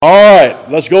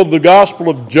right, let's go to the Gospel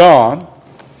of John.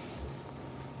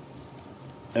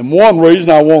 And one reason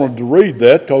I wanted to read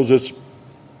that, because it's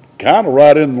kind of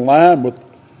right in line with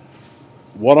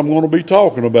what I'm going to be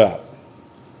talking about.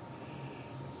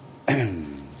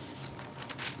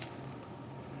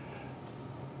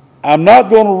 I'm not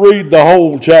going to read the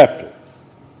whole chapter.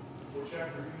 What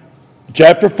chapter again?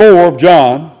 Chapter 4 of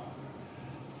John.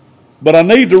 But I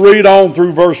need to read on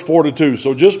through verse 42,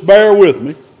 so just bear with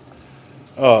me.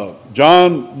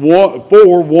 John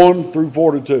 4, 1 through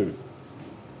 42.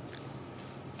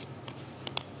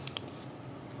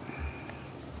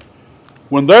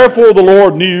 When therefore the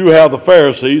Lord knew how the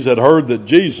Pharisees had heard that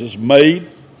Jesus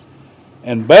made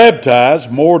and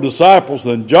baptized more disciples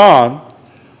than John.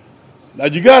 Now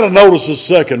you got to notice this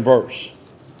second verse.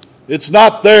 It's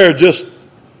not there just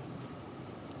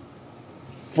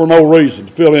for no reason,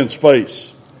 to fill in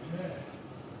space.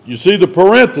 You see the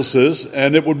parenthesis,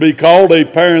 and it would be called a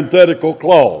parenthetical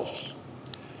clause.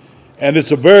 And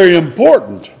it's a very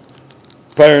important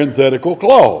parenthetical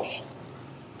clause.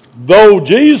 Though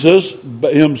Jesus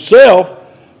himself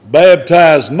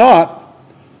baptized not,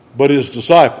 but his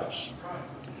disciples.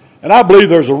 And I believe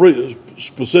there's a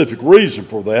specific reason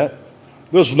for that.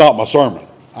 This is not my sermon.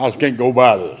 I just can't go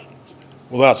by this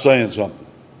without saying something.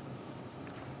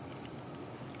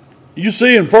 You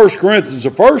see in 1 Corinthians,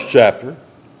 the first chapter,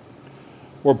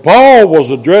 where Paul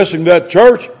was addressing that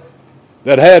church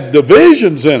that had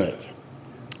divisions in it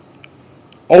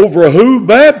over who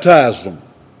baptized them.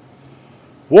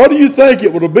 What do you think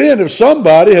it would have been if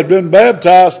somebody had been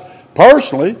baptized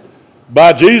personally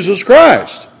by Jesus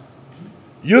Christ?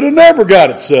 You'd have never got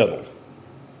it settled.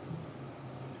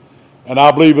 And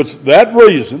I believe it's that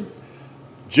reason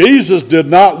Jesus did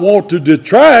not want to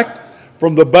detract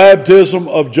from the baptism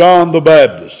of John the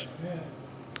Baptist.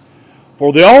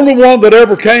 For the only one that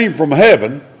ever came from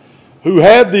heaven who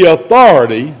had the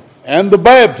authority and the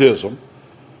baptism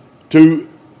to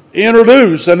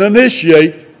introduce and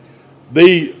initiate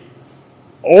the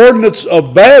ordinance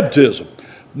of baptism.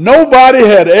 Nobody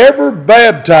had ever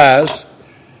baptized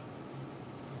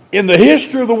in the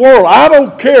history of the world. I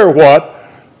don't care what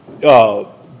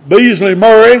Beasley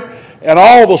Murray and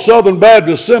all the Southern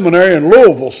Baptist Seminary in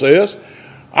Louisville says.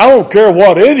 I don't care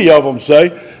what any of them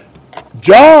say.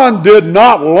 John did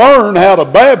not learn how to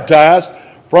baptize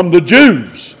from the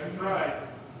Jews. That's right.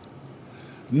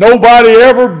 Nobody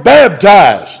ever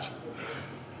baptized.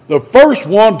 The first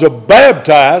one to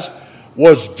baptize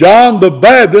was John the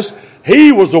Baptist.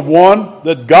 He was the one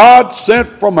that God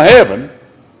sent from heaven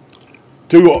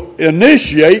to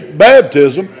initiate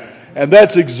baptism. And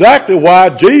that's exactly why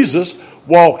Jesus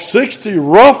walked 60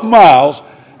 rough miles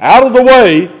out of the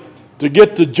way to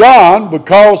get to John,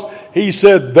 because he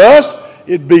said, thus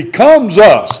it becomes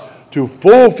us to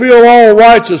fulfill all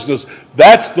righteousness.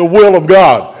 That's the will of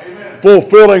God. Amen.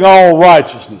 Fulfilling all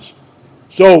righteousness.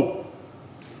 So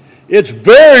it's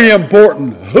very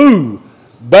important who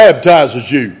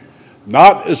baptizes you.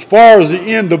 Not as far as the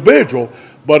individual,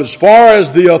 but as far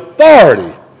as the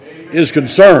authority is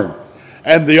concerned.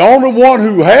 And the only one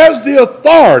who has the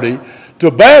authority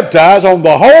to baptize on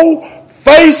the whole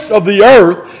face of the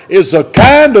earth is the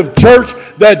kind of church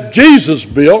that Jesus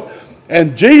built.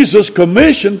 And Jesus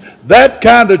commissioned that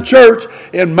kind of church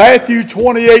in Matthew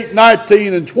 28,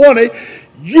 19, and 20.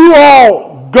 You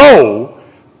all go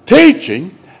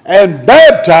teaching and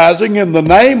baptizing in the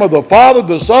name of the Father,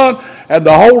 the Son, and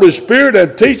the Holy Spirit,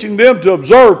 and teaching them to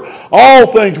observe all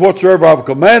things whatsoever I've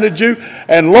commanded you.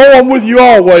 And lo, I'm with you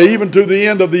always, even to the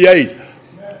end of the age.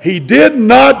 He did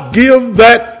not give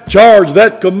that charge,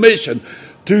 that commission,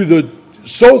 to the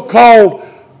so-called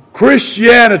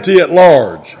Christianity at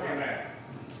large.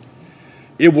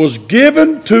 It was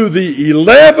given to the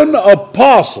 11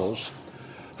 apostles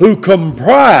who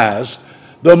comprised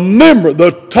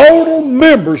the total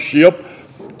membership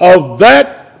of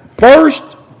that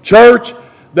first church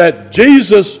that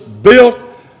Jesus built,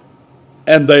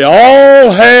 and they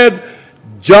all had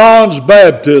John's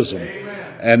baptism.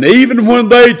 Amen. And even when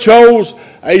they chose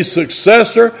a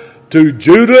successor to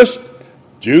Judas,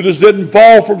 Judas didn't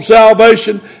fall from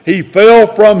salvation. He fell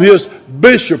from his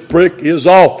bishopric, his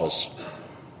office.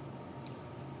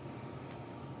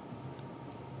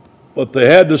 But they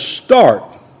had to start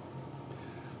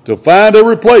to find a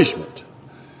replacement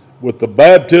with the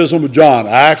baptism of John.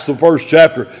 Acts, the first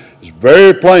chapter, is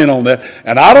very plain on that.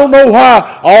 And I don't know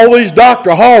why all these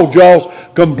Dr.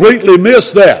 Hogjaws completely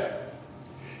miss that.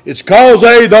 It's because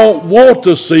they don't want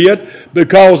to see it,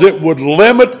 because it would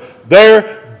limit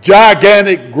their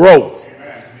gigantic growth.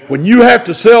 When you have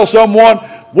to tell someone,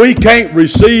 we can't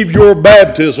receive your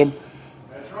baptism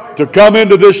to come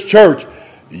into this church,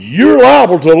 you're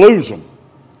liable to lose them.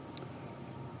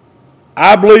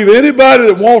 I believe anybody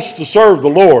that wants to serve the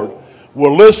Lord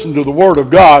will listen to the Word of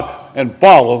God and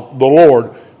follow the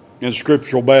Lord in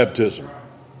scriptural baptism.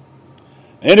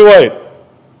 Anyway,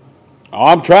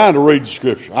 I'm trying to read the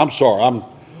Scripture. I'm sorry, I'm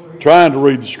trying to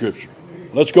read the Scripture.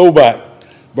 Let's go back.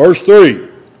 Verse 3.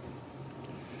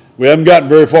 We haven't gotten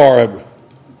very far, have we?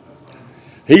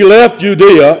 He left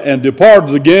Judea and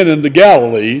departed again into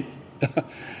Galilee,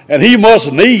 and he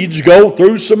must needs go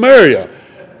through Samaria.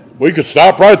 We could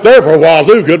stop right there for a while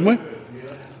too, couldn't we?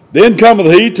 Then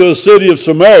cometh he to a city of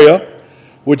Samaria,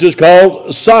 which is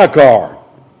called Sychar,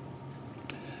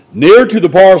 near to the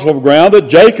parcel of ground that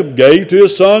Jacob gave to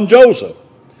his son Joseph.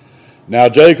 Now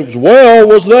Jacob's well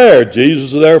was there.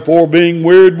 Jesus therefore, being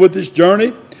wearied with his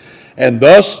journey, and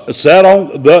thus sat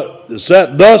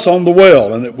thus on the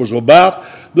well, and it was about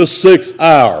the 6th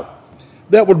hour.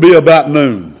 That would be about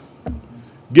noon,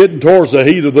 getting towards the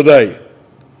heat of the day.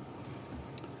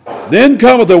 Then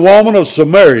cometh a woman of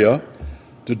Samaria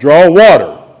to draw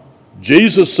water.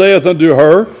 Jesus saith unto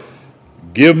her,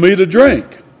 Give me to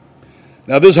drink.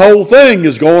 Now this whole thing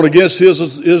is going against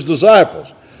his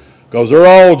disciples, because they're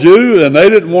all Jew and they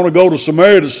didn't want to go to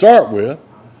Samaria to start with.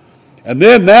 And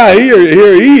then now here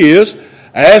he is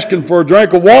asking for a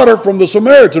drink of water from the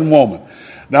Samaritan woman.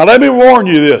 Now let me warn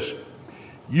you this.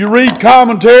 You read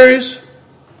commentaries,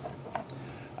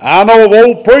 I know of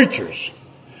old preachers,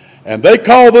 and they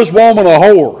call this woman a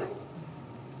whore,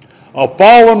 a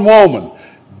fallen woman.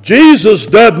 Jesus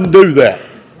doesn't do that.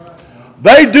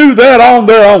 They do that on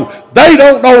their own. They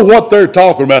don't know what they're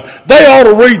talking about. They ought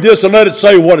to read this and let it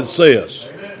say what it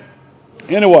says.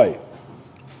 Anyway,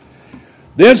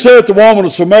 then saith the woman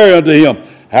of Samaria unto him,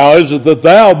 How is it that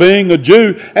thou, being a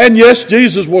Jew, and yes,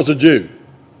 Jesus was a Jew.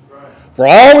 For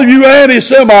all of you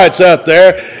anti-Semites out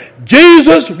there,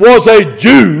 Jesus was a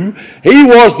Jew. He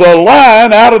was the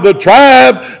lion out of the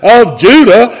tribe of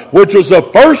Judah, which was the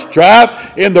first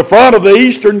tribe in the front of the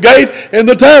eastern gate in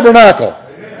the tabernacle.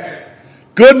 Amen.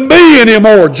 Couldn't be any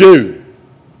more Jew.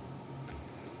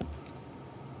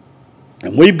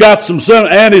 And we've got some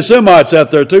anti-Semites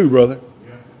out there too, brother.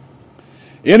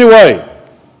 Yeah. Anyway,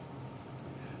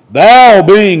 thou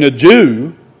being a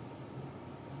Jew,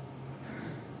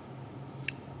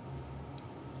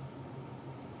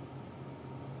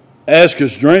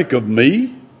 askest drink of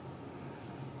me,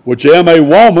 which am a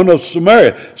woman of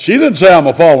Samaria. She didn't say I'm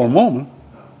a fallen woman.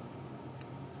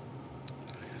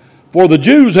 For the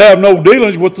Jews have no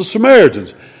dealings with the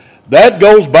Samaritans. That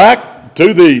goes back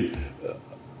to the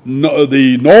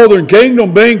northern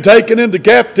kingdom being taken into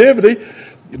captivity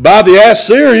by the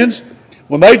Assyrians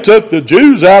when they took the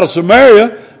Jews out of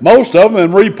Samaria, most of them,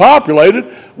 and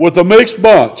repopulated with a mixed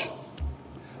bunch.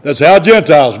 That's how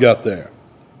Gentiles got there.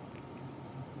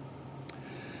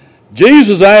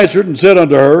 Jesus answered and said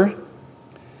unto her,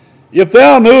 If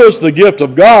thou knewest the gift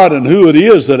of God, and who it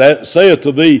is that saith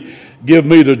to thee, Give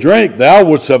me to drink, thou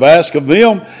wouldst have asked of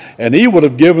him, and he would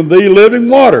have given thee living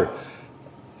water.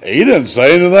 He didn't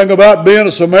say anything about being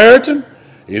a Samaritan.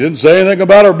 He didn't say anything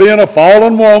about her being a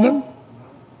fallen woman.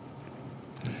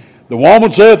 The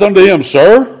woman saith unto him,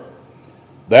 Sir,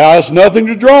 thou hast nothing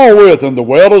to draw with, and the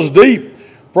well is deep.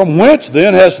 From whence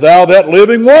then hast thou that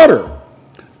living water?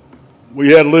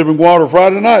 We had living water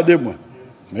Friday night, didn't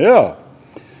we? Yeah.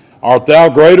 Art thou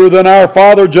greater than our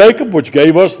father Jacob, which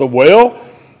gave us the well,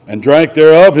 and drank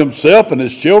thereof himself and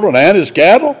his children and his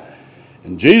cattle?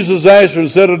 And Jesus answered and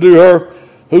said unto her,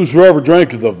 Whosoever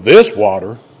drinketh of this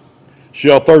water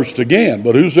shall thirst again,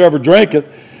 but whosoever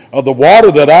drinketh of the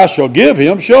water that I shall give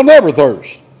him shall never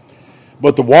thirst.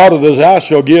 But the water that I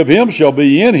shall give him shall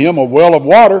be in him a well of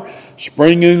water,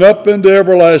 springing up into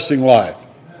everlasting life.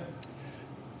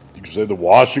 You can say the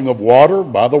washing of water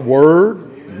by the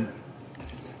word. Amen.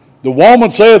 The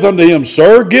woman saith unto him,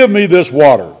 Sir, give me this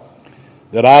water,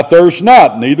 that I thirst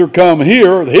not, neither come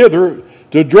hither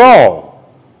to draw.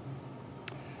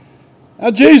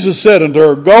 Now Jesus said unto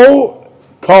her, Go,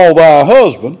 call thy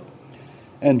husband,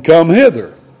 and come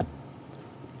hither.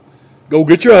 Go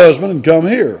get your husband and come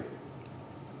here.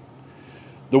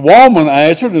 The woman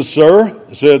answered and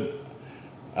said,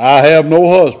 I have no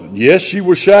husband. Yes, she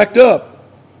was shacked up.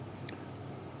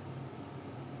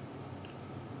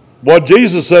 What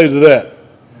Jesus say to that?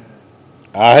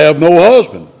 I have no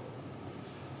husband.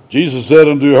 Jesus said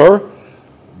unto her,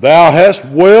 Thou hast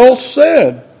well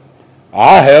said,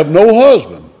 I have no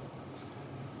husband.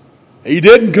 He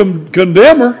didn't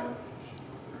condemn her.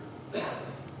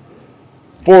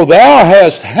 For thou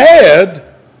hast had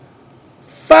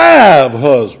 5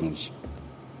 husbands.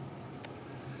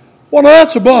 Well, now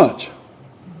that's a bunch.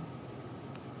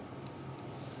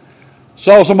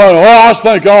 Saw somebody, I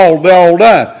think they're all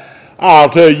dying.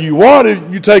 I'll tell you what,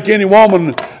 if you take any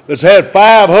woman that's had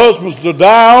 5 husbands to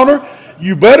die on her,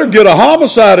 you better get a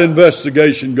homicide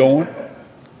investigation going.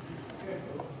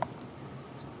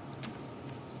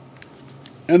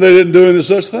 And they didn't do any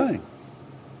such thing.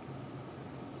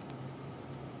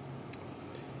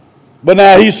 But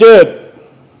now he said,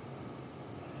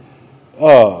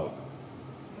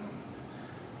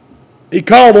 he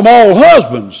called them all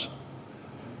husbands.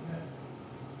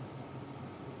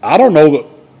 I don't know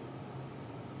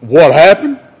what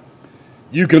happened.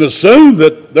 You can assume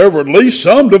that there were at least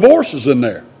some divorces in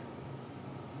there.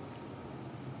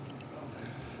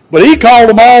 But he called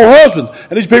them all husbands.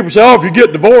 And these people say, if you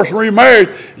get divorced and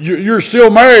remarried, you're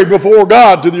still married before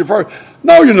God to your first.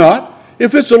 No, you're not.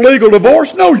 If it's a legal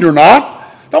divorce, no, you're not.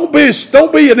 Don't be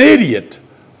an idiot.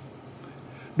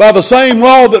 By the same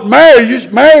law that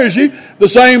marries you, the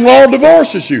same law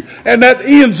divorces you. And that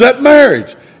ends that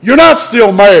marriage. You're not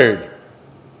still married.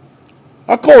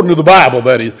 According to the Bible,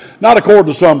 that is. Not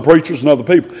according to some preachers and other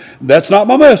people. That's not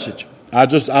my message.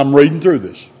 I'm reading through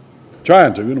this.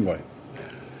 Trying to, anyway.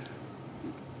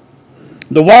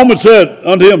 The woman said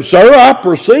unto him, Sir, I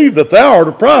perceive that thou art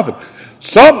a prophet.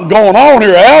 Something going on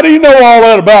here. How do you know all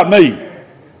that about me?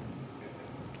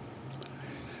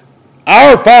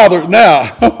 Our father,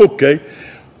 now, okay.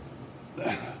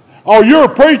 Oh, you're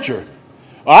a preacher.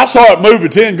 I saw it movie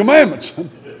 10 Commandments.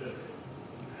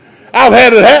 I've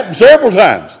had it happen several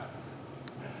times.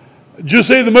 Did you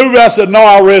see the movie? I said, no,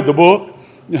 I read the book.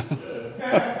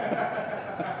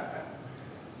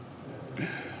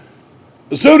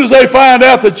 As soon as they find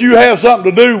out that you have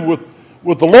something to do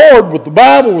with the Lord, with the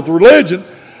Bible, with religion,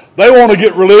 they want to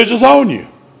get religious on you.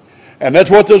 And that's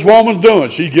what this woman's doing.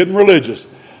 She's getting religious.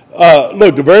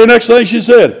 Look, the very next thing she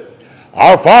said,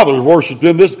 our fathers worshipped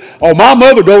in this. Oh, my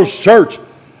mother goes to church.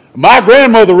 My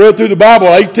grandmother read through the Bible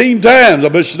 18 times. I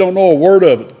bet she don't know a word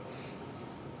of it.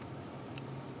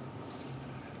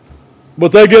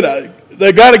 But they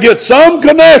got to get some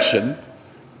connection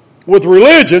with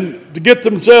religion to get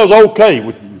themselves okay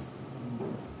with you.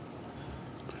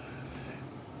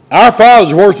 Our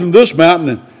fathers worshiped in this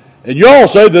mountain, and you all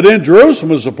say that in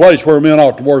Jerusalem is the place where men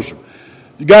ought to worship.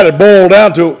 You got it boiled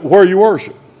down to where you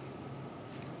worship.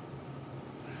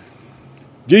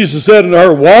 Jesus said unto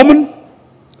her, Woman,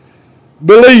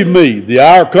 believe me, the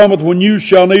hour cometh when you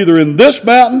shall neither in this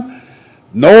mountain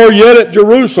nor yet at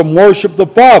Jerusalem worship the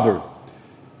Father.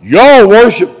 Y'all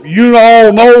worship, you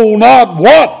all know not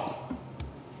what.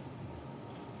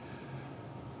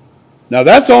 Now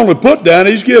that's the only put down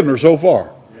he's given her so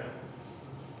far.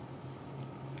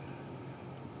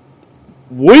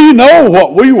 We know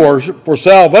what we worship, for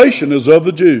salvation is of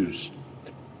the Jews.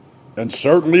 And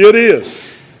certainly it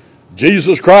is.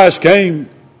 Jesus Christ came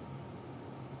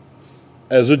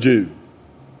as a Jew.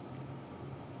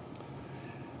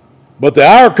 But the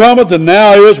hour cometh, and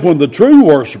now is, when the true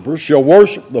worshipers shall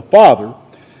worship the Father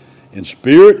in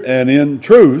spirit and in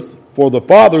truth, for the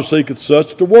Father seeketh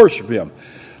such to worship him.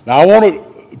 Now I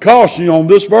want to caution you on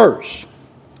this verse.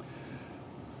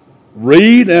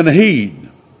 Read and heed.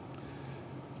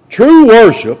 True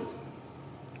worship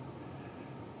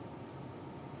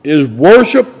is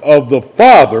worship of the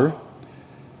Father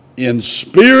in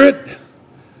spirit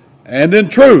and in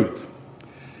truth.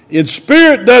 In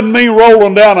spirit doesn't mean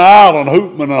rolling down the aisle and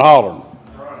hooting and hollering.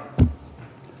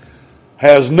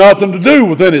 Has nothing to do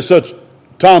with any such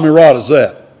Tommy Rod as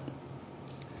that.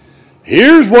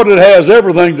 Here's what it has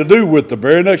everything to do with, the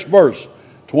very next verse,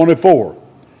 24.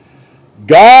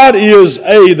 God is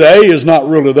the A is not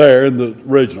really there in the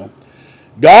original.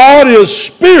 God is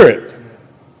spirit.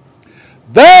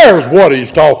 There's what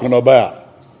he's talking about.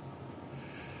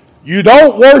 You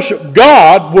don't worship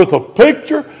God with a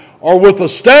picture or with a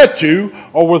statue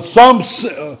or with some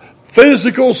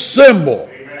physical symbol.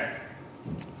 Amen.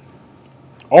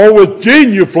 Or with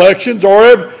genuflections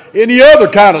or any other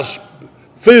kind of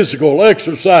physical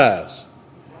exercise.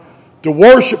 To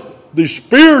worship the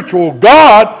spiritual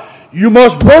God, you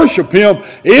must worship him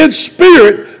in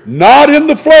spirit, not in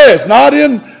the flesh, not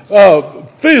in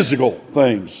physical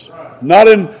things, not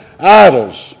in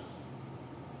idols.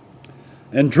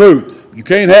 And truth. You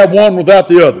can't have one without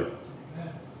the other.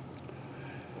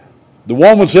 The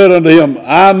woman said unto him,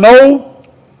 I know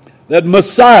that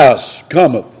Messiah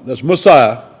cometh. That's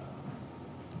Messiah,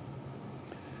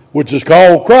 which is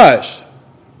called Christ.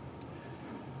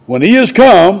 When he is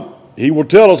come, he will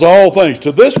tell us all things.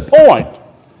 To this point,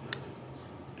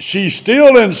 she's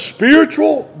still in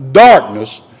spiritual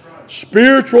darkness,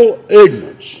 spiritual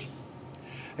ignorance.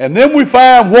 And then we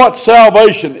find what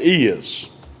salvation is.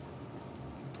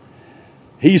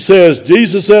 He says,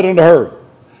 Jesus said unto her,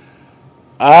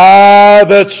 I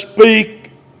that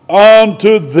speak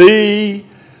unto thee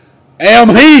am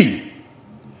he.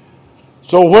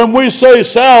 So when we say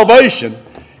salvation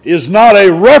is not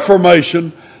a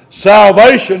reformation,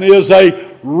 salvation is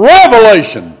a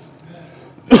revelation.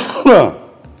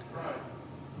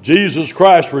 Jesus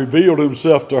Christ revealed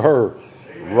himself to her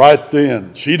right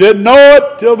then. She didn't know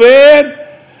it till then.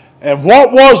 And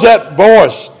what was that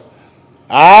voice?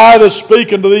 I that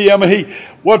speak unto thee am he.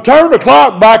 Well, turn the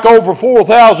clock back over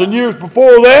 4,000 years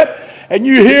before that, and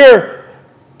you hear,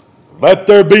 let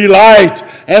there be light,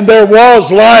 and there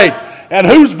was light. And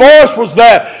whose voice was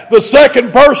that? The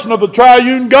second person of the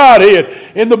triune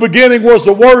Godhead. In the beginning was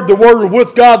the Word was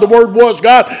with God, the Word was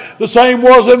God. The same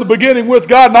was in the beginning with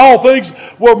God, and all things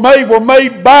were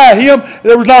made by him.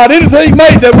 There was not anything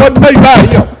made that wasn't made by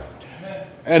him.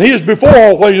 And he is before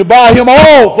all things, and by him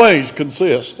all things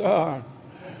consist.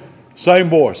 Same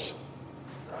voice.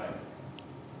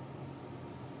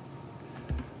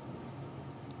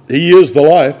 He is the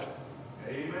life.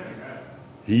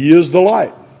 He is the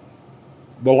light.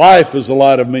 The life is the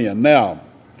light of men. Now,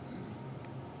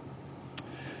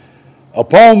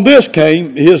 upon this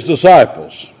came his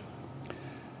disciples,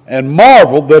 and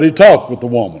marveled that he talked with the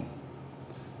woman.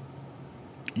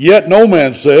 Yet no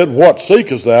man said, what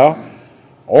seekest thou?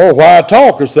 Or why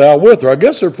talkest thou with her? I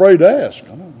guess they're afraid to ask. I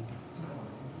don't know.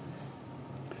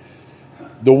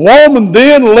 The woman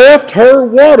then left her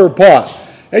water pot.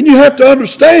 And you have to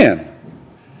understand,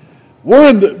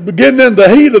 we're beginning in the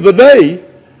heat of the day.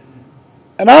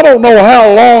 And I don't know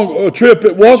how long a trip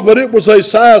it was, but it was a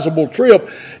sizable trip,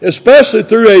 especially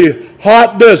through a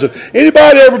hot desert.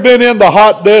 Anybody ever been in the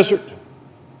hot desert?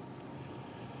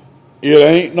 It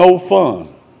ain't no fun.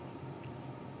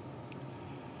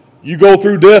 You go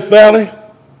through Death Valley.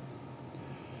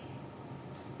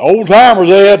 Old timers,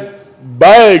 they had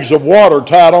bags of water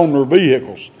tied on their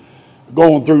vehicles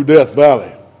going through Death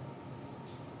Valley.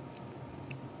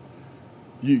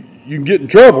 You can get in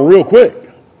trouble real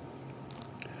quick.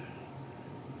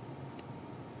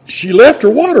 She left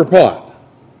her water pot.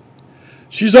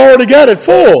 She's already got it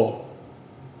full.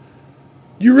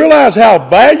 You realize how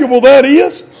valuable that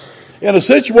is in a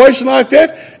situation like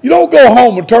that? You don't go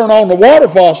home and turn on the water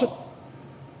faucet.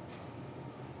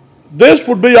 This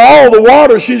would be all the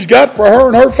water she's got for her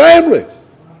and her family.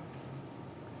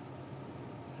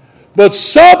 But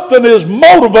something is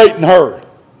motivating her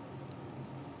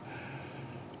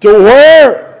to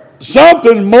where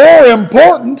something more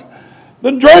important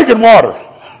than drinking water.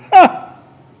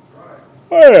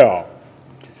 Well,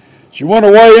 she went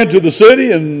away into the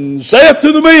city and saith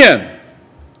to the men,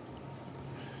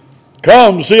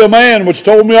 come see a man which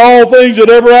told me all things that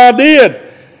ever I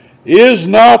did. Is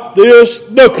not this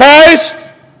the Christ?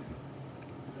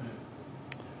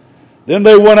 Then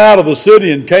they went out of the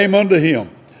city and came unto him.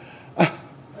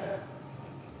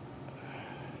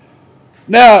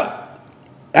 Now,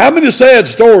 how many sad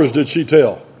stories did she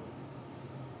tell?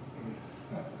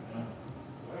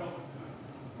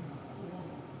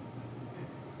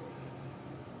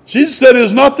 Jesus said,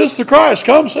 is not this the Christ?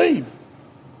 Come see him.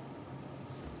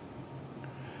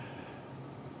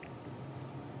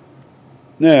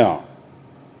 Now,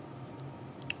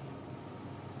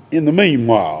 in the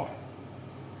meanwhile,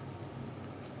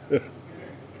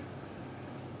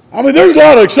 I mean, there's a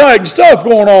lot of exciting stuff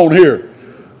going on here.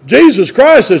 Jesus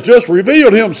Christ has just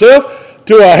revealed himself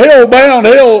to a hell-bound,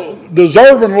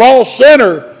 hell-deserving lost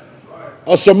sinner,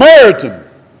 a Samaritan,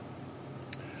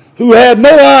 who had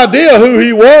no idea who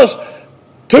he was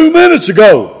 2 minutes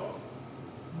ago.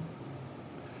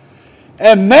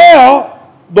 And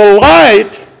now the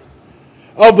light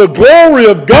of the glory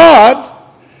of God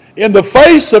in the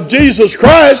face of Jesus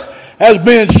Christ has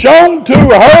been shown to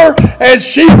her, and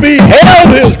she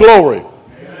beheld his glory.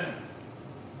 Amen.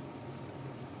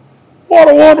 What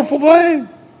a wonderful thing.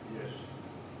 Yes.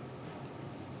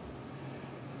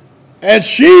 And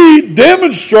she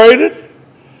demonstrated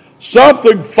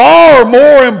something far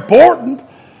more important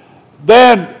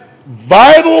than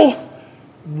vital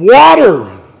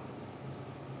water.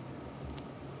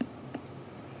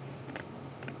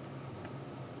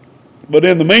 But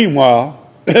in the meanwhile,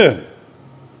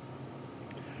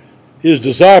 his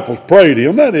disciples prayed to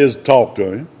him, that is, talked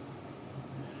to him.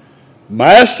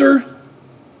 Master,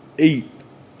 eat.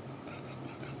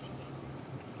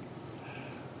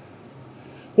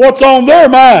 What's on their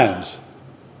minds?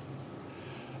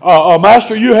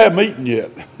 Master, you haven't eaten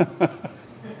yet.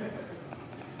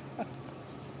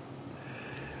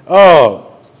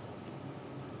 But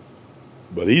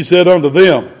he said unto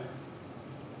them,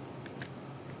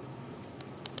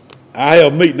 I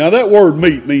have meat. Now that word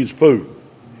meat means food.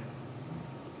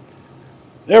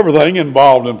 everything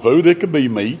involved in food. It could be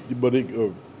meat, but it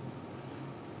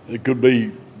could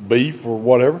be beef or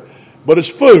whatever. But it's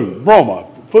food, broma,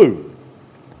 food.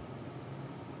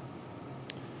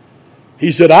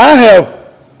 He said, I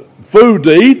have food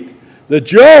to eat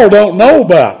that y'all don't know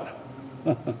about.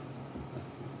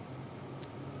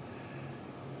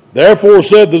 Therefore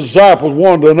said the disciples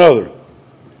one to another,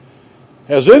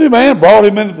 has any man brought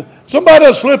him anything? Somebody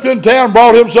that slipped in town and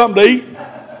brought him something to eat?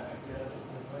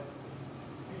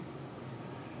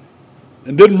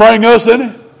 And didn't bring us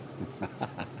any?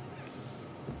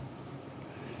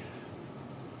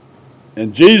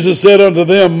 And Jesus said unto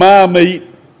them, my meat,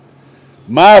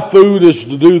 my food is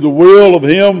to do the will of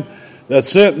him that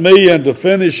sent me and to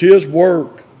finish his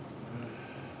work.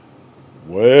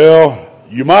 Well,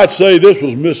 you might say this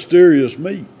was mysterious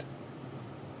meat.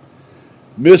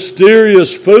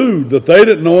 Mysterious food that they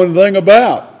didn't know anything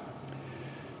about.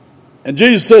 And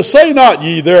Jesus says, say not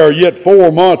ye, there are yet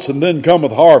 4 months, and then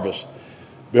cometh harvest.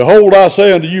 Behold, I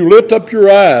say unto you, lift up your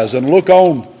eyes and look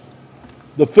on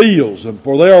the fields, and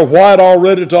for they are white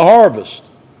already to harvest.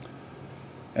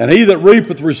 And he that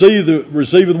reapeth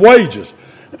receiveth wages,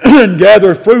 and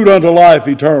gathereth fruit unto life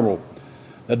eternal,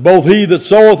 that both he that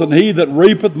soweth and he that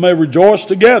reapeth may rejoice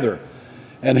together.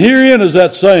 And herein is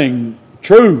that saying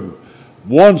true,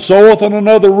 one soweth and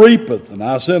another reapeth. And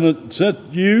I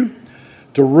sent you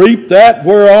to reap that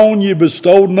whereon ye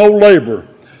bestowed no labor.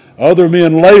 Other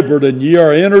men labored, and ye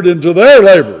are entered into their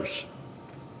labors.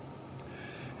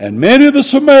 And many of the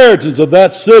Samaritans of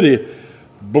that city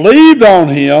believed on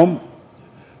him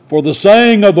for the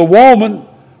saying of the woman,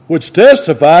 which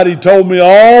testified, he told me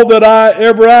all that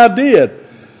I did.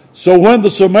 So when the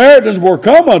Samaritans were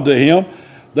come unto him,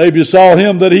 they besought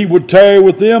him that he would tarry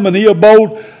with them, and he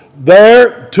abode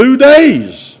there 2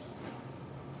 days.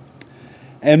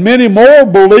 And many more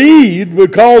believed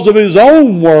because of his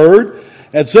own word,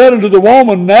 and said unto the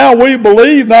woman, now we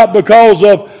believe not because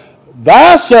of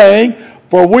thy saying,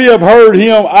 for we have heard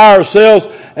him ourselves,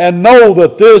 and know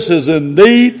that this is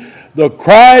indeed the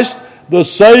Christ, the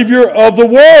Savior of the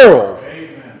world.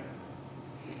 Amen.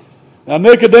 Now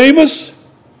Nicodemus,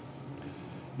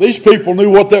 these people knew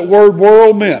what that word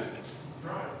world meant.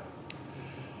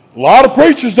 A lot of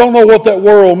preachers don't know what that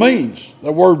world means,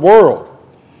 that word world.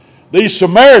 These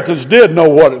Samaritans did know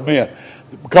what it meant,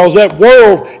 because that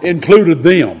world included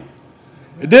them.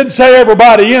 It didn't say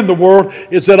everybody in the world,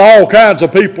 it said all kinds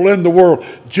of people in the world,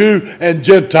 Jew and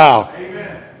Gentile.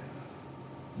 Amen.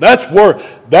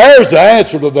 There's the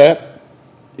answer to that.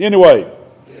 Anyway,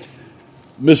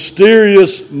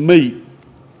 mysterious meat.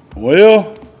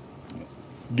 Well,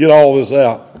 get all this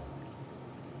out.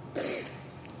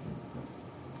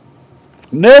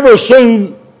 Never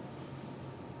assume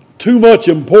too much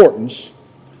importance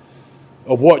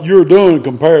of what you're doing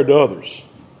compared to others.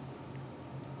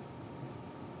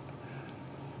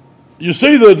 You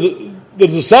see, the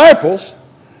disciples,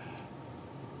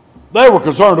 they were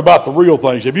concerned about the real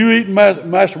things. Have you eaten,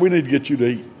 Master? We need to get you to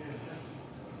eat.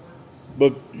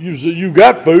 But you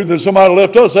got food, then somebody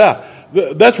left us out.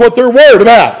 That's what they're worried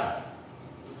about.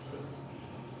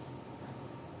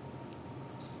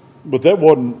 But that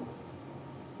wasn't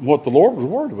what the Lord was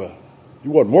worried about. He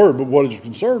wasn't worried about what he was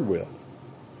concerned with.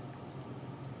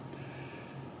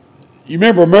 You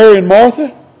remember Mary and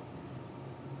Martha?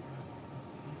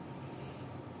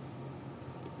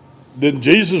 Didn't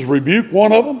Jesus rebuke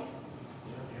one of them?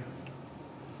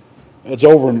 That's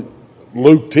over in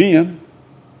Luke 10.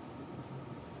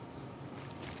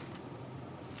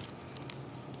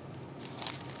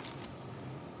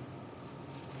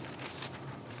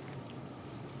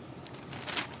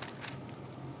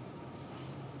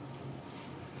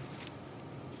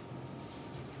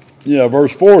 Yeah,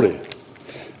 verse 40.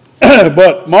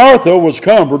 But Martha was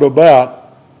cumbered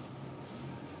about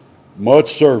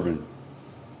much serving,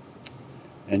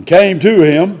 and came to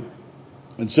him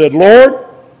and said, Lord,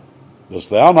 dost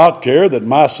thou not care that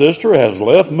my sister has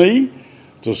left me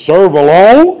to serve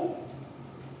alone?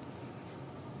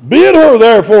 Bid her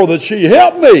therefore that she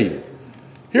help me.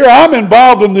 Here I'm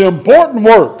involved in the important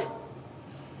work.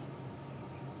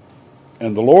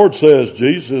 And the Lord says,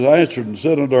 Jesus answered and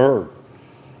said unto her,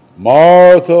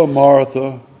 Martha,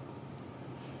 Martha,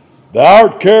 thou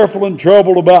art careful and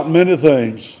troubled about many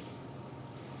things.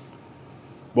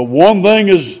 But one thing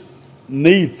is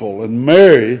needful, and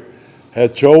Mary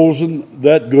hath chosen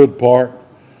that good part,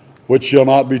 which shall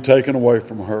not be taken away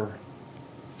from her.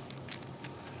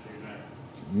 Amen.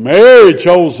 Mary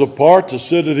chose the part to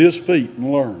sit at his feet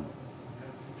and learn.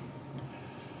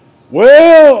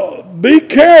 Well, be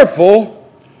careful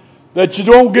that you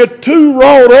don't get too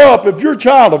wrought up, if you're a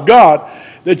child of God,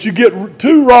 that you get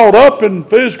too wrought up in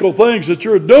physical things that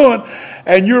you're doing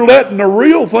and you're letting the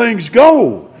real things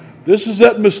go. This is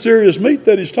that mysterious meat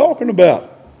that he's talking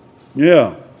about.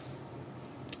 Yeah.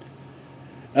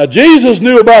 Now, Jesus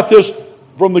knew about this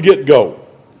from the get-go.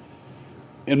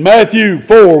 In Matthew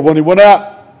 4, when he went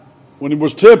out, when he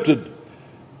was tempted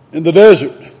in the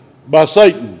desert by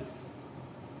Satan,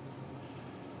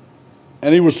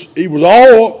 and he was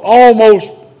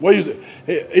almost, well,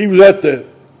 he was at the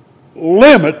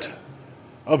limit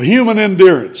of human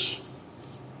endurance.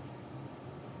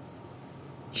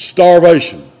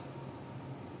 Starvation.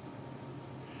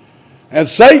 And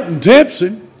Satan tempts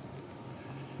him.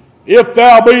 If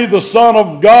thou be the Son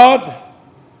of God,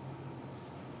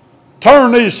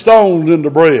 turn these stones into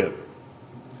bread.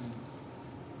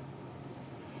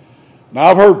 Now,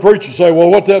 I've heard preachers say, well,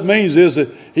 what that means is that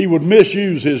he would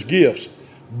misuse his gifts.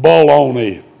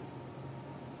 Baloney.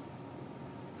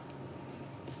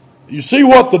 You see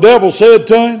what the devil said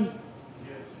to him?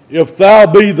 If thou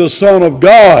be the Son of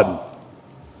God,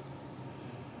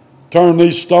 turn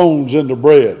these stones into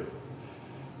bread.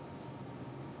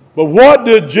 But what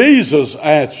did Jesus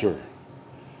answer?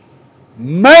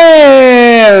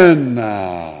 Man!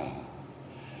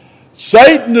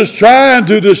 Satan is trying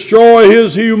to destroy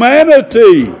his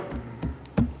humanity.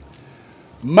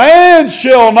 Man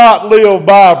shall not live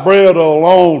by bread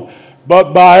alone,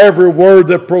 but by every word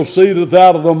that proceedeth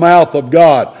out of the mouth of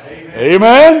God.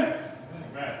 Amen?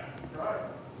 Amen?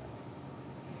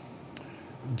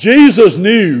 Jesus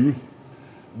knew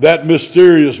that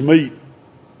mysterious meat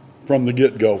from the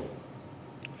get-go.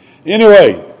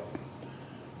 Anyway,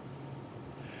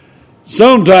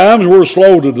 sometimes we're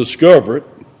slow to discover it.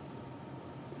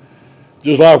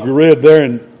 Just like we read there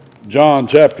in John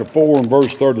chapter 4 and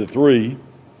verse 33.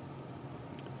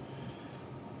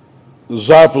 The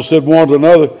disciples said one to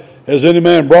another, has any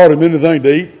man brought him anything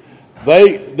to eat?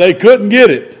 They couldn't get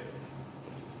it.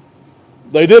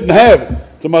 They didn't have it.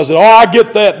 Somebody said, oh, I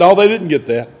get that. No, they didn't get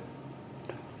that.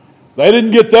 They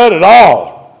didn't get that at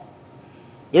all.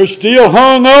 They're still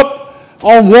hung up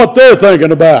on what they're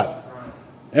thinking about.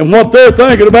 And what they're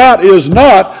thinking about is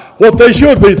not what they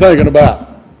should be thinking about.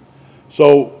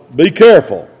 So be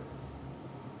careful.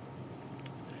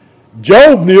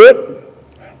 Job knew it.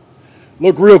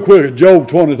 Look real quick at Job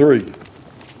 23.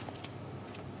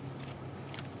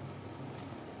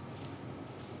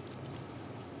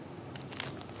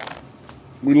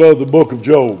 We love the book of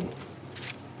Job.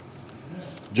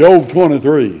 Job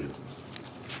 23.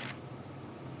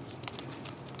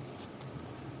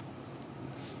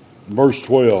 Verse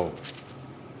 12.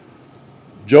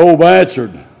 Job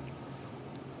answered,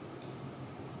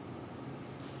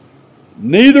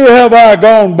 neither have I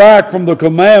gone back from the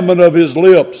commandment of his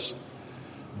lips.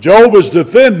 Job is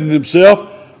defending himself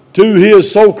to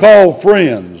his so-called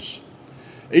friends,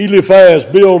 Eliphaz,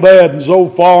 Bildad, and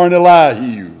Zophar, and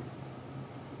Elihu.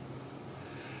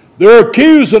 They're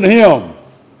accusing him.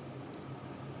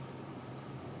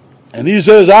 And he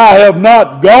says, I have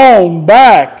not gone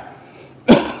back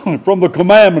from the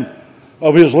commandment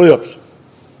of his lips.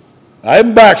 I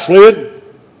haven't backslid.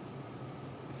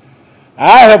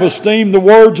 I have esteemed the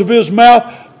words of his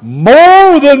mouth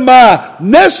more than my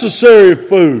necessary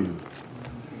food.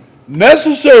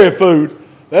 Necessary food,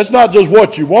 that's not just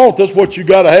what you want, that's what you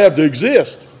got to have to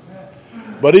exist.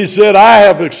 But he said, I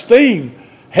have esteemed,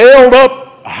 held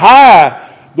up high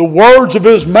the words of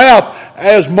his mouth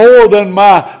as more than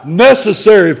my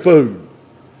necessary food.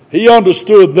 He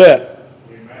understood that.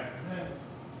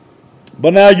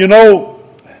 But now, you know,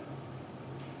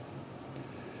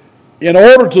 in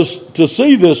order to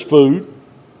see this food,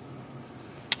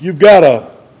 you've got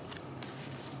to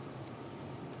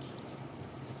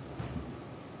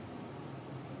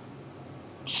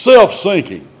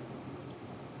self-sinking.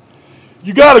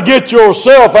 You got to get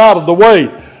yourself out of the way.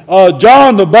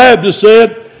 John the Baptist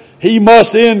said, he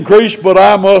must increase, but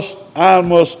I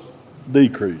must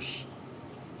decrease.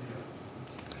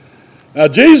 Now,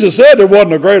 Jesus said there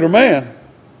wasn't a greater man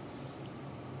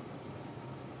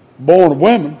born of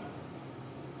women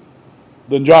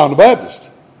than John the Baptist.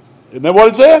 Isn't that what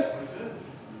it said?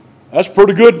 That's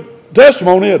pretty good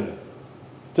testimony, isn't it?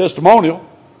 Testimonial.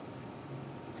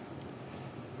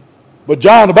 But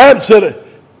John the Baptist said,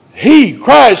 he,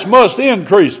 Christ, must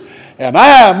increase, and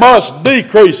I must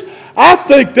decrease. I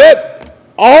think that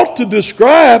ought to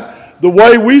describe the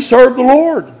way we serve the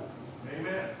Lord.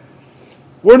 Amen.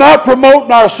 We're not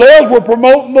promoting ourselves, we're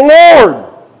promoting the Lord.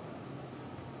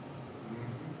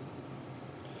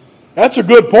 That's a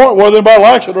good point, whether anybody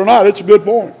likes it or not. It's a good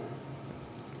point.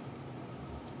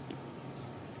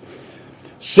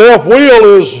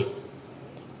 Self-will is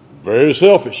very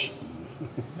selfish.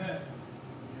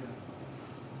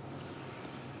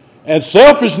 And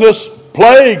selfishness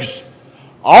plagues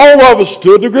all of us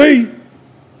to a degree.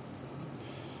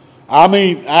 I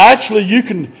mean, actually, you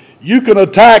can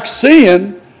attack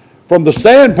sin from the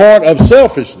standpoint of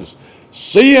selfishness.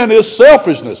 Sin is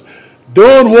selfishness.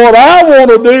 Doing what I want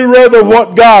to do rather than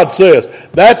what God says.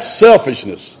 That's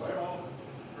selfishness.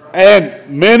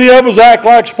 And many of us act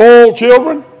like spoiled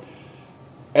children.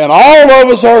 And all of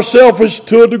us are selfish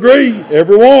to a degree,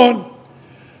 everyone.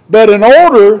 But in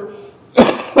order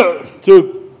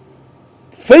to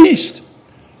feast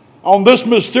on this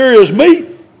mysterious meat,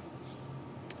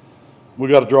 we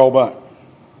got to draw back.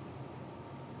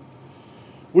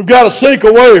 We've got to sink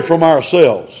away from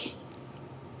ourselves.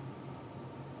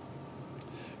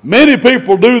 Many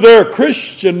people do their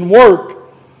Christian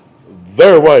work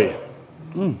their way.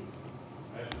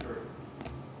 That's true.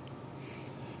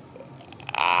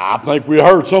 I think we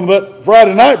heard some of that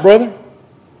Friday night, brother.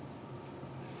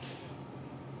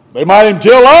 They might even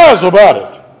tell lies about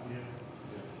it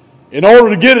in order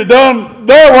to get it done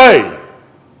their way.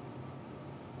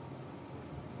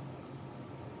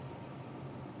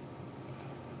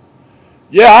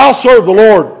 Yeah, I'll serve the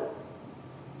Lord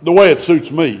the way it suits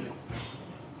me.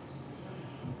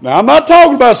 Now, I'm not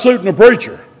talking about suiting a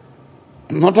preacher.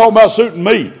 I'm not talking about suiting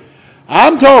me.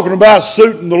 I'm talking about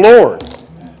suiting the Lord.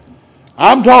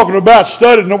 I'm talking about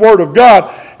studying the Word of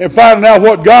God and finding out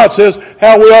what God says,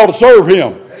 how we ought to serve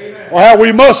Him, or how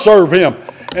we must serve Him.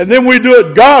 And then we do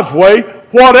it God's way,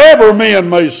 whatever men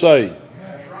may say.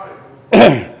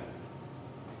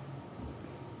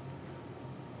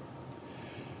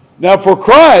 Now, for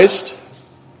Christ,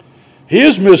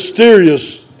 His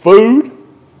mysterious food,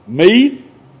 meat,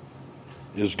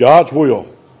 is God's will.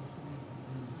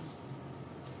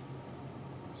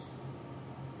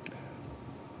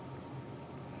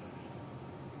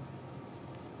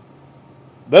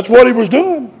 That's what He was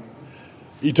doing.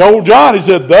 He told John, He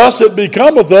said, "Thus it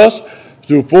becometh us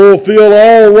to fulfill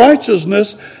all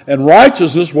righteousness," and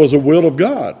righteousness was the will of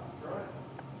God.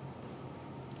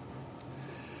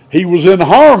 He was in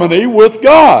harmony with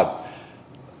God.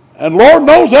 And Lord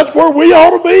knows that's where we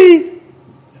ought to be.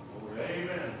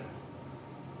 Amen.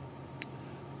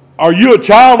 Are you a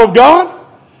child of God?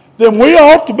 Then we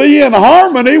ought to be in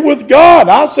harmony with God.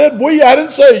 I said we, I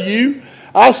didn't say you.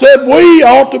 I said we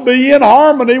ought to be in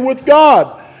harmony with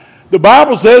God. The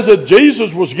Bible says that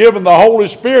Jesus was given the Holy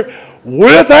Spirit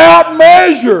without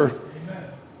measure.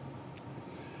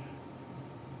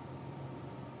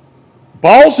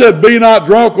 Paul said, "Be not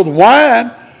drunk with wine,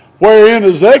 wherein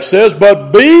is excess,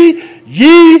 but be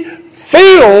ye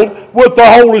filled with the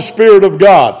Holy Spirit of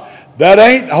God." That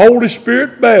ain't Holy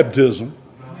Spirit baptism.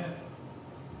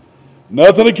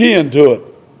 Nothing akin to it.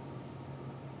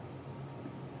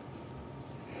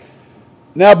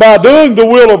 Now, by doing the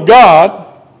will of God,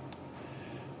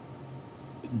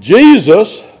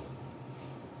 Jesus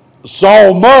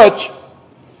saw much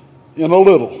in a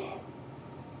little.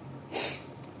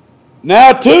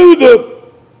 Now, to the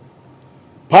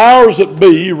powers that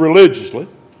be religiously,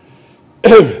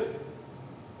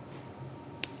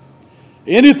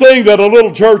 anything that a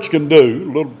little church can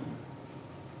do, little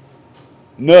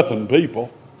nothing people,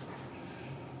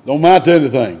 don't amount to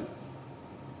anything.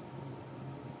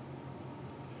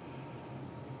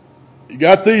 You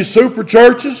got these super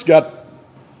churches, got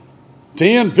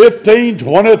 10, 15,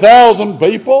 20,000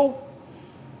 people,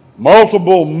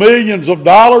 multiple millions of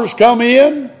dollars come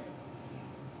in.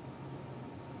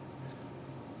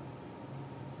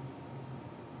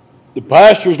 The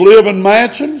pastors live in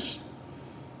mansions.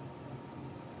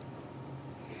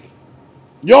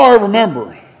 Y'all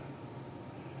remember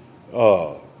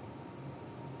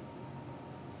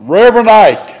Reverend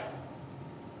Ike?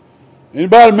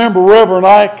 Anybody remember Reverend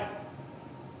Ike?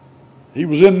 He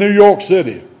was in New York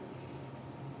City.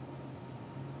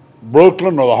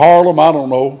 Brooklyn or Harlem, I don't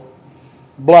know.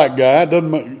 Black guy,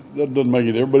 doesn't make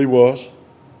it there, but he was.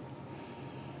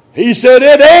 He said,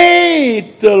 "It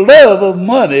ain't the love of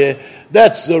money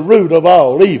that's the root of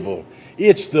all evil.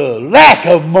 It's the lack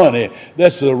of money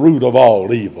that's the root of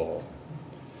all evil."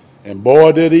 And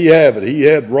boy, did he have it. He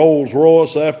had Rolls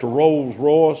Royce after Rolls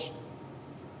Royce.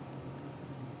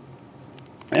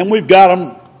 And we've got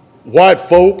them, white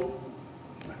folk,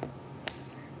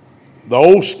 the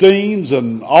Osteens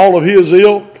and all of his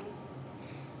ilk.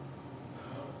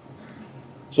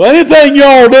 So anything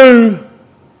y'all do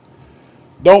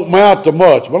don't amount to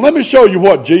much. But let me show you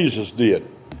what Jesus did.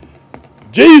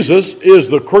 Jesus is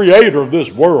the creator of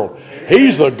this world.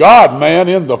 He's the God-man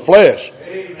in the flesh.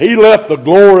 He left the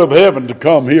glory of heaven to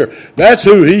come here. That's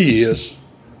who He is.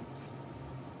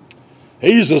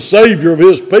 He's the Savior of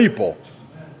His people.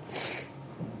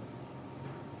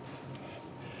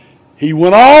 He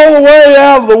went all the way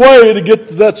out of the way to get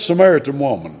to that Samaritan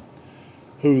woman,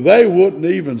 who they wouldn't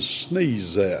even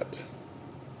sneeze at.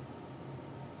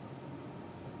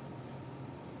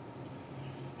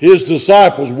 His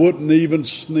disciples wouldn't even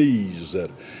sneeze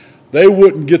at her. They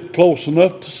wouldn't get close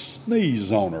enough to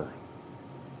sneeze on her.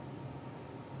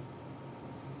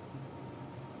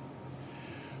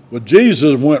 But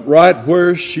Jesus went right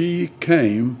where she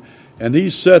came, and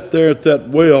he sat there at that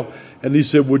well, and he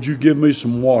said, "Would you give me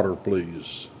some water,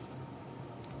 please?"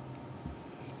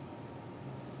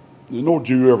 You know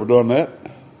Jew ever done that?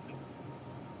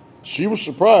 She was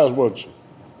surprised, wasn't she?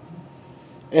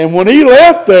 And when he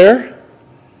left there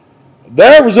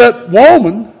was that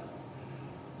woman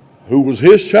who was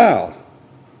his child.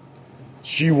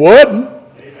 She wasn't.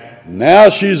 Amen. Now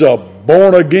she's a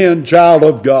born-again child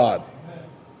of God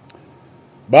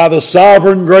by the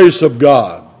sovereign grace of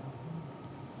God.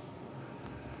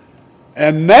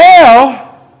 And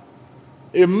now,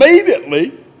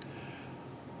 immediately,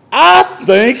 I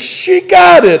think she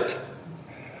got it.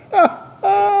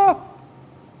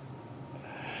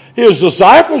 His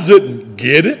disciples didn't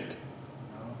get it.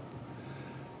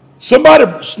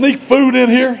 Somebody sneak food in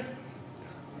here?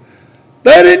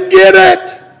 They didn't get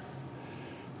it.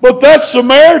 But that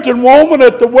Samaritan woman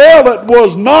at the well that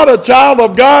was not a child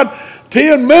of God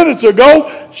 10 minutes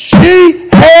ago, she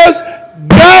has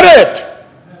got it.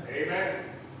 Amen.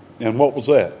 And what was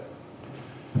that?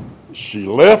 She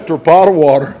left her pot of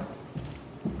water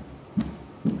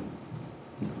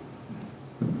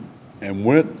and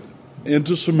went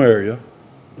into Samaria.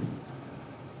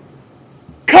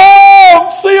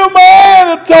 Come, see a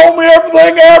man that told me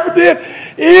everything I ever did.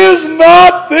 Is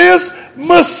not this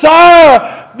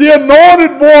Messiah, the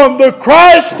anointed one, the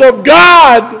Christ of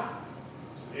God?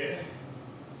 Yeah.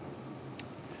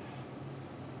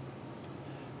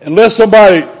 Unless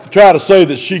somebody try to say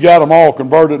that she got them all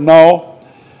converted. No.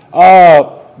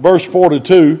 Verse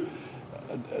 42.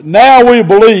 Now we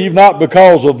believe, not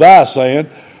because of thy saying,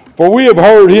 for we have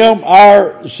heard him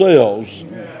ourselves.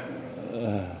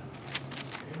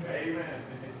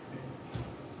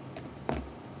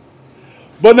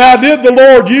 But now, did the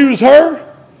Lord use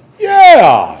her?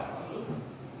 Yeah.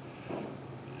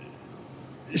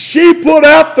 She put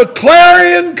out the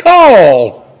clarion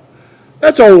call.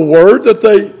 That's an old word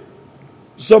that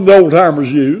some of the old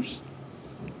timers use.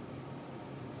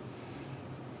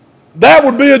 That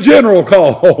would be a general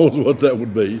call, is what that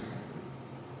would be.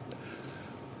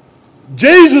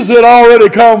 Jesus had already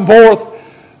come forth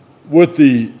with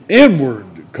the inward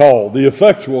call, the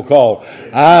effectual call.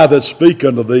 I that speak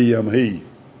unto thee am he.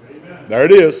 Amen. There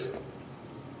it is.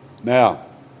 Now,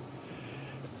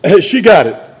 she got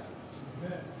it.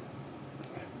 Amen.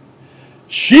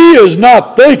 She is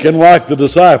not thinking like the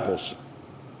disciples.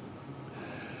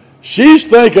 She's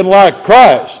thinking like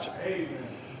Christ. Amen.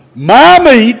 My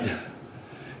meat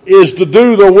is to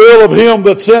do the will of him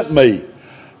that sent me.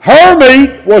 Her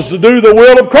meat was to do the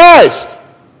will of Christ.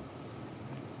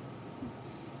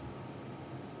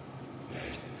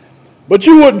 But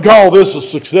you wouldn't call this a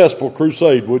successful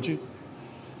crusade, would you?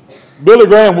 Billy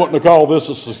Graham wouldn't have called this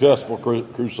a successful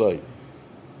crusade.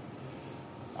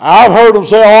 I've heard him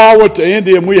say, I went to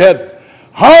India and we had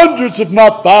hundreds if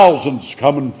not thousands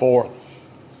coming forth.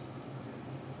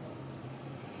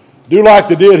 Do like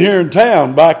they did here in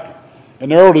town back in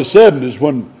the early 70s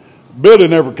when Billy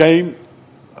never came.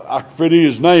 I forget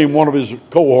his name, one of his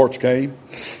cohorts came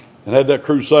and had that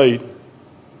crusade.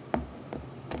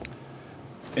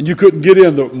 And you couldn't get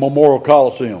in the Memorial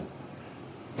Coliseum.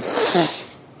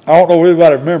 I don't know if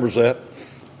anybody remembers that.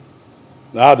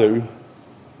 I do.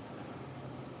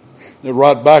 They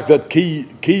brought back that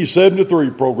Key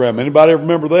 73 program. Anybody ever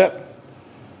remember that?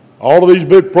 All of these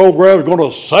big programs are going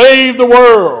to save the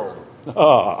world.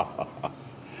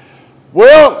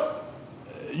 Well,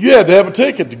 you had to have a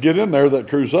ticket to get in there, that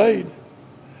crusade.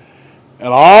 And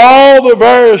all the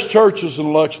various churches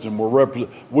in Lexington were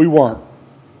represented. We weren't.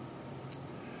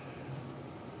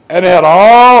 And it had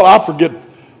I forget,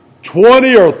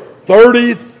 20 or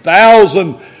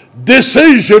 30,000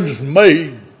 decisions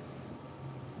made.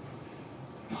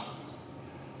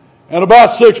 And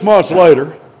about 6 months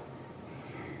later,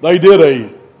 they did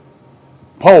a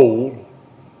poll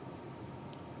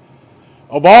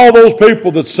of all those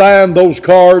people that signed those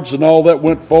cards and all that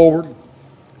went forward.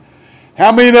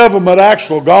 How many of them had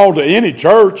actually gone to any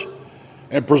church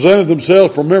and presented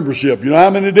themselves for membership? You know how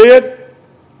many did?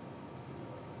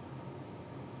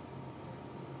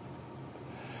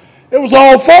 It was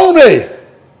all phony.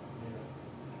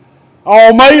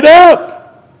 All made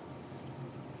up.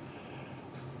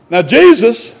 Now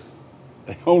Jesus,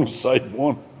 he only saved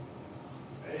one.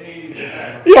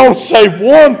 He only saved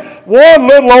one one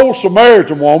little old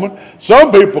Samaritan woman.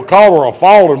 Some people call her a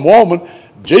fallen woman.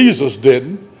 Jesus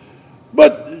didn't.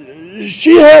 But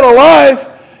she had a life,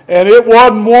 and it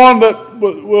wasn't one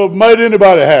that made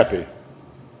anybody happy.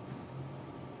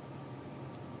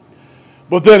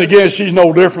 But then again, she's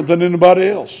no different than anybody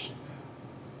else.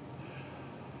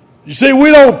 You see,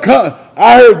 we don't come.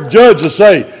 I heard judges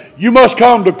say, you must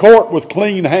come to court with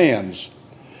clean hands.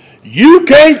 You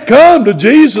can't come to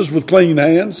Jesus with clean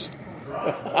hands.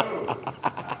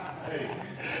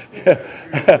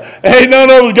 Ain't none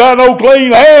of us got no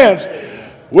clean hands.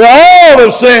 We all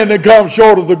have sinned and come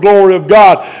short of the glory of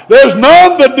God. There's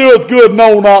none that doeth good,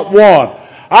 no, not one.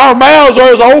 Our mouths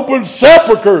are as open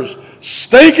sepulchres,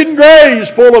 stinking graves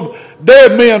full of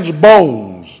dead men's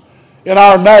bones in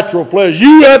our natural flesh.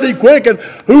 You hath he quickened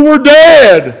who were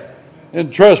dead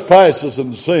in trespasses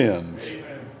and sins.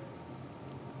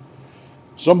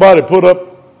 Somebody put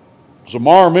up some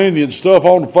Armenian stuff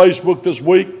on Facebook this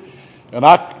week, and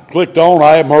I clicked on.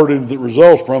 I haven't heard any of the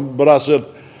results from it, but I said,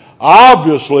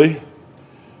 obviously,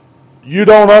 you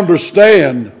don't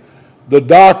understand the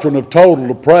doctrine of total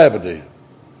depravity.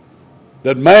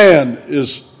 That man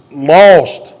is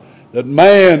lost, that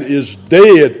man is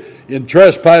dead in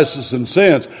trespasses and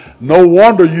sins. No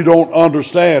wonder you don't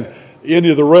understand any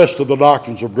of the rest of the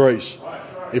doctrines of grace.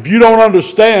 If you don't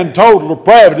understand total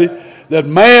depravity, that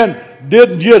man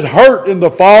didn't get hurt in the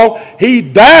fall, he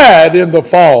died in the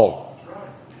fall.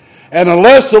 And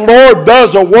unless the Lord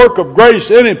does a work of grace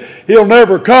in him, he'll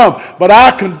never come. But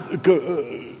I can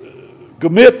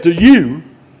commit to you,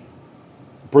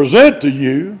 present to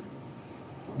you,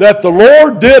 that the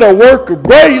Lord did a work of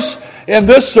grace in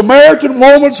this Samaritan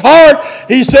woman's heart.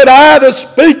 He said, I that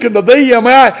speak unto thee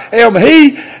am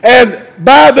he, and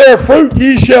by their fruit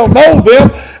ye shall know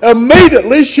them.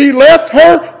 Immediately she left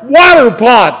her water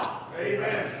pot.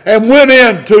 Amen. And went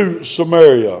into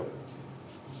Samaria.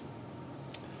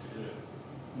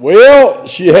 Well,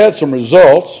 she had some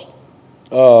results.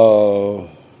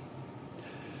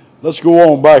 Let's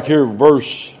go on back here,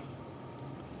 verse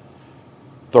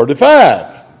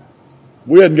 35.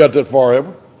 We hadn't got that far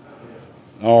ever.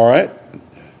 All right.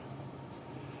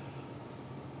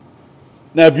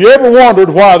 Now, have you ever wondered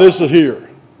why this is here?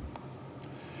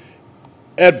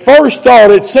 At first thought,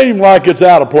 it seemed like it's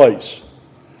out of place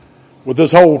with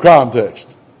this whole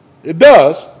context. It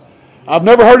does. I've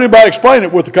never heard anybody explain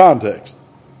it with the context.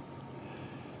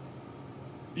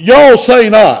 Y'all say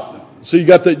not. So you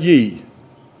got that ye.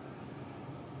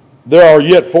 There are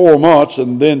yet 4 months,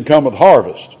 and then cometh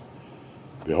harvest.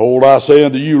 Behold, I say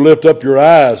unto you, lift up your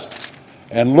eyes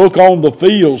and look on the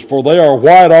fields, for they are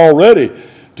white already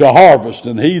to harvest.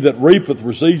 And he that reapeth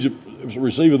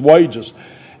receiveth wages,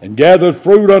 and gathereth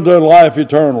fruit unto life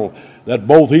eternal, that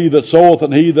both he that soweth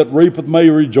and he that reapeth may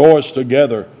rejoice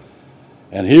together.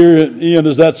 And herein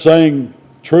is that saying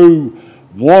true,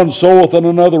 one soweth and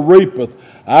another reapeth.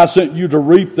 I sent you to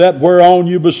reap that whereon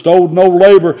you bestowed no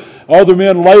labor. Other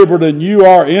men labored, and you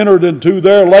are entered into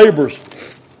their labors.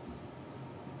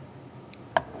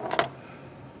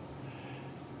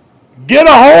 Get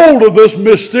a hold of this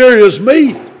mysterious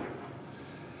meat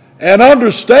and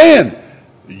understand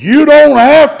you don't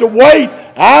have to wait.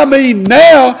 I mean,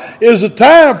 now is the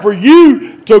time for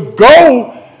you to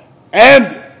go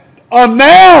and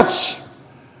announce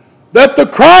that the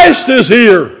Christ is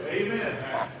here.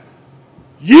 Amen.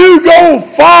 You go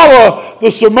follow the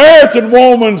Samaritan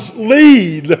woman's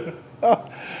lead. A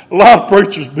lot of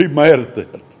preachers be mad at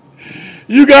that.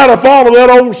 You got to follow that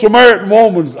old Samaritan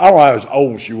woman's, I don't know how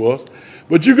old she was,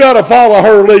 but you got to follow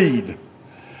her lead.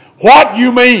 What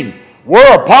you mean?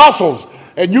 We're apostles,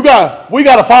 and we got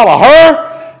to follow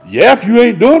her? Yeah, if you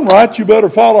ain't doing right, you better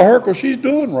follow her because she's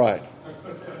doing right.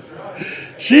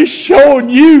 She's showing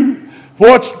you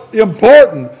what's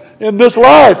important in this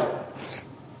life.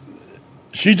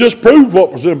 She just proved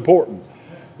what was important.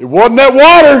 It wasn't that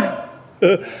water.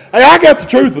 Hey, I got the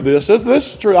truth of this. This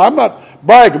is true. I'm not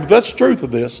bragging, but that's the truth of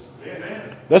this.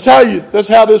 Amen. That's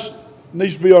how this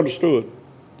needs to be understood.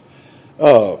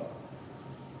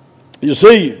 You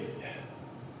see,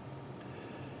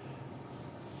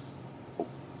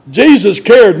 Jesus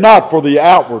cared not for the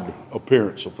outward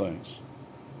appearance of things.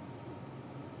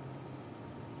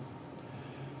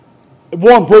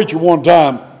 One preacher one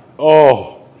time,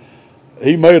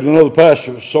 he made another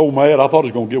pastor so mad, I thought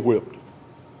he was going to get whipped.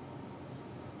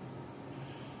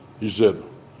 He said,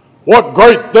 "What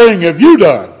great thing have you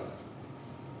done?"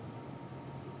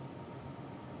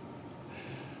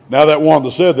 Now that one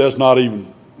that said that's not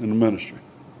even in the ministry.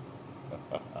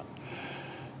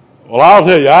 Well, I'll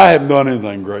tell you, I haven't done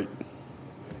anything great.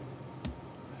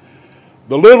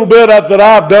 The little bit that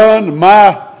I've done,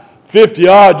 my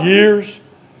 50-odd years,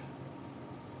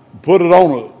 put it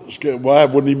on a scale, well,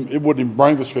 it wouldn't even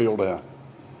bring the scale down.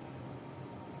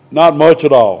 Not much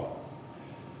at all.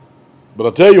 But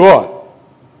I tell you what,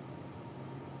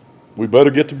 we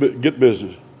better get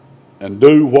business and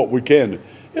do what we can do.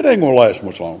 It ain't going to last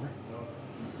much longer.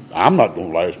 I'm not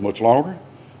going to last much longer.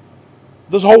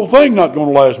 This whole thing not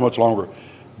going to last much longer.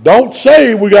 Don't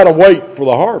say we got to wait for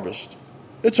the harvest.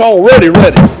 It's already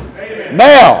ready. Amen.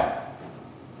 Now,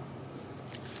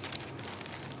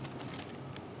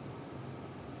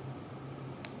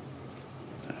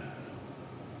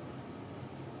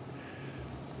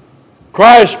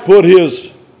 Christ put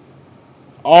his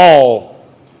all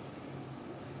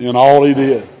in all he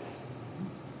did.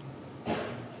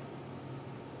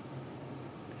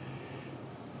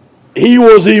 He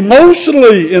was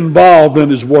emotionally involved in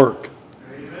his work.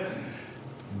 Amen.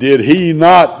 Did he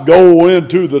not go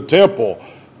into the temple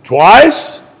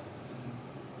twice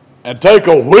and take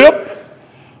a whip,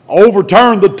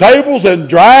 overturn the tables, and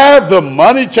drive the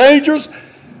money changers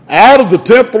out of the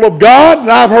temple of God? And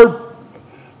I've heard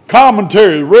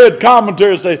read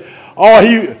commentaries say, oh,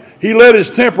 he let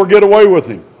his temper get away with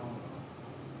him.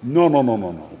 No.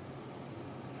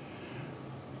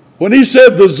 When he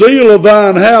said, the zeal of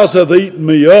thine house hath eaten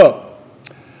me up,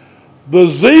 the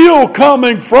zeal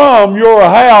coming from your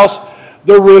house,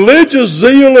 the religious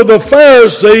zeal of the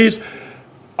Pharisees,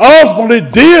 ultimately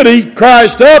did eat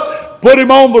Christ up, put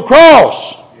him on the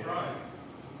cross.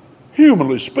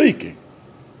 Humanly speaking,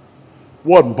 it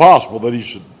wasn't possible that he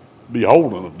should be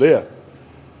holding of death.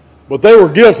 But they were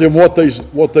guilty in what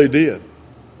they did.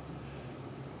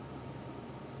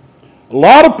 A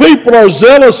lot of people are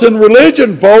zealous in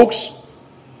religion, folks.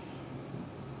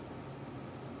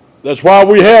 That's why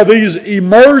we have these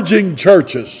emerging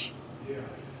churches.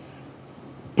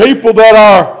 People that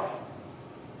are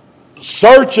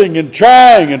searching and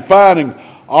trying and finding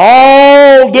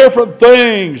all different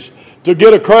things to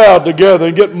get a crowd together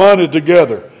and get money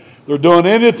together. They're doing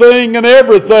anything and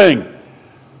everything.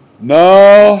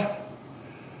 No.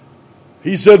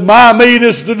 He said, my meat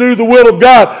is to do the will of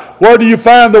God. Where do you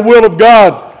find the will of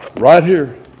God? Right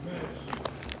here.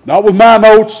 Not with my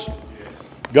notes.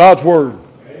 God's Word.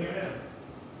 Amen.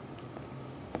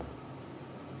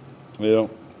 Yeah.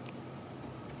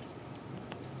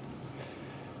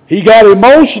 He got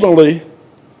emotionally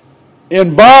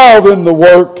involved in the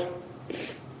work.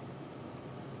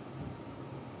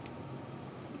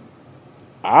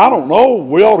 I don't know.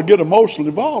 We ought to get emotionally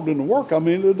involved in the work. I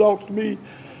mean, it ought to be.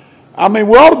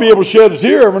 We ought to be able to shed a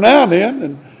tear every now and then,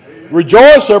 and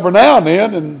rejoice every now and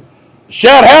then, and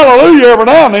shout hallelujah every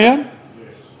now and then,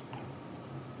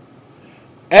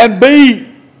 and be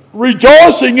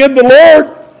rejoicing in the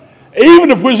Lord,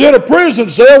 even if we was in a prison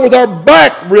cell with our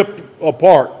back ripped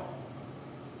apart.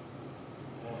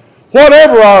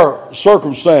 Whatever our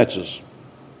circumstances.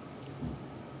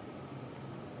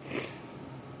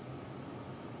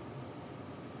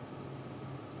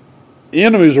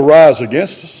 Enemies arise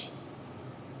against us.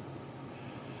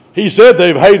 He said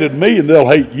they've hated me and they'll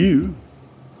hate you.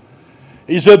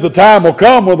 He said the time will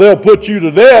come when they'll put you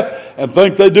to death and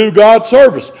think they do God's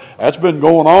service. That's been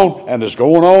going on, and it's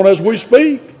going on as we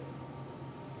speak.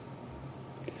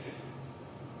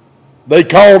 They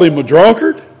called him a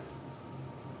drunkard.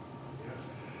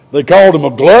 They called him a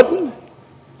glutton.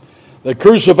 They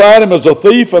crucified him as a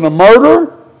thief and a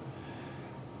murderer.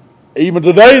 Even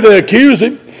today they accuse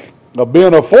him of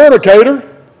being a fornicator,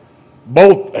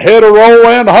 both hetero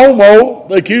and homo.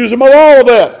 They accuse him of all of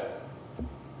that.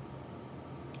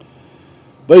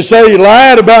 They say he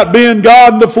lied about being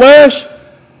God in the flesh.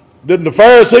 Didn't the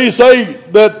Pharisees say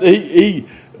that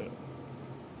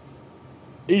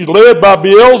he's led by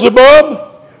Beelzebub?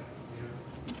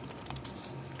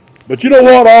 But you know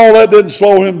what? All that didn't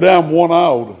slow him down one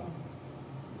iota.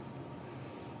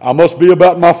 I must be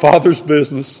about my Father's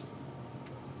business.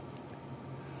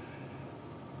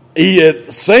 He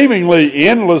had seemingly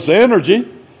endless energy,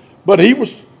 but he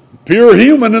was pure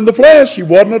human in the flesh. He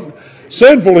wasn't a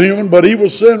sinful human, but he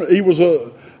was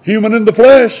a human in the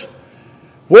flesh.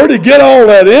 Where did he get all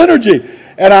that energy?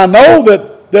 And I know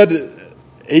that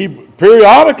he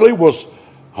periodically was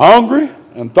hungry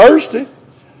and thirsty.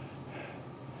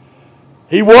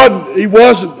 He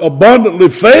wasn't abundantly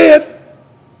fed.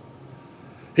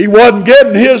 He wasn't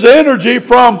getting his energy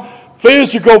from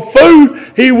physical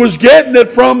food. He was getting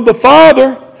it from the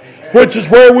Father, which is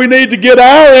where we need to get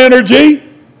our energy.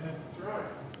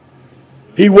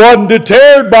 He wasn't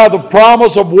deterred by the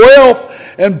promise of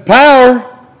wealth and power.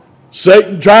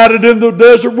 Satan tried it in the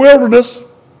desert wilderness.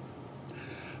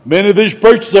 Many of these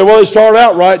preachers say, well, they start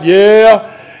out right,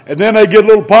 yeah, and then they get a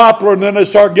little popular, and then they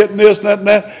start getting this and that and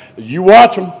that. You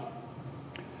watch them.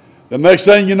 The next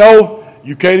thing you know,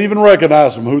 you can't even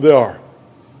recognize them, who they are.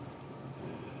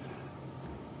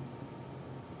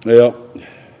 Yeah.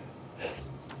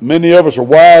 Many of us are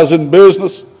wise in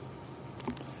business,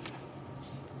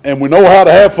 and we know how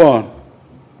to have fun.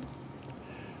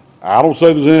 I don't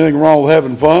say there's anything wrong with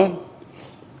having fun.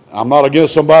 I'm not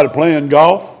against somebody playing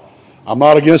golf. I'm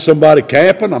not against somebody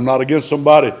camping. I'm not against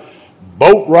somebody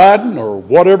boat riding or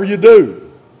whatever you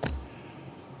do.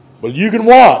 But you can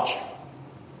watch.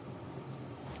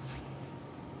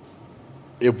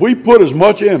 If we put as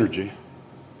much energy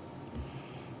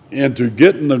into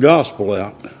getting the gospel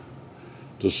out,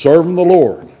 to serving the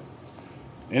Lord,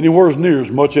 anywhere as near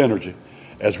as much energy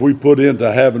as we put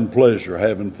into having pleasure,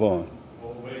 having fun.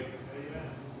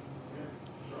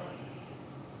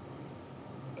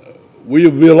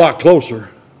 We'll be a lot closer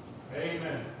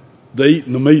to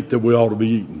eating the meat that we ought to be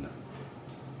eating.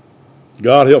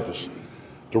 God help us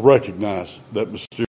to recognize that mysterious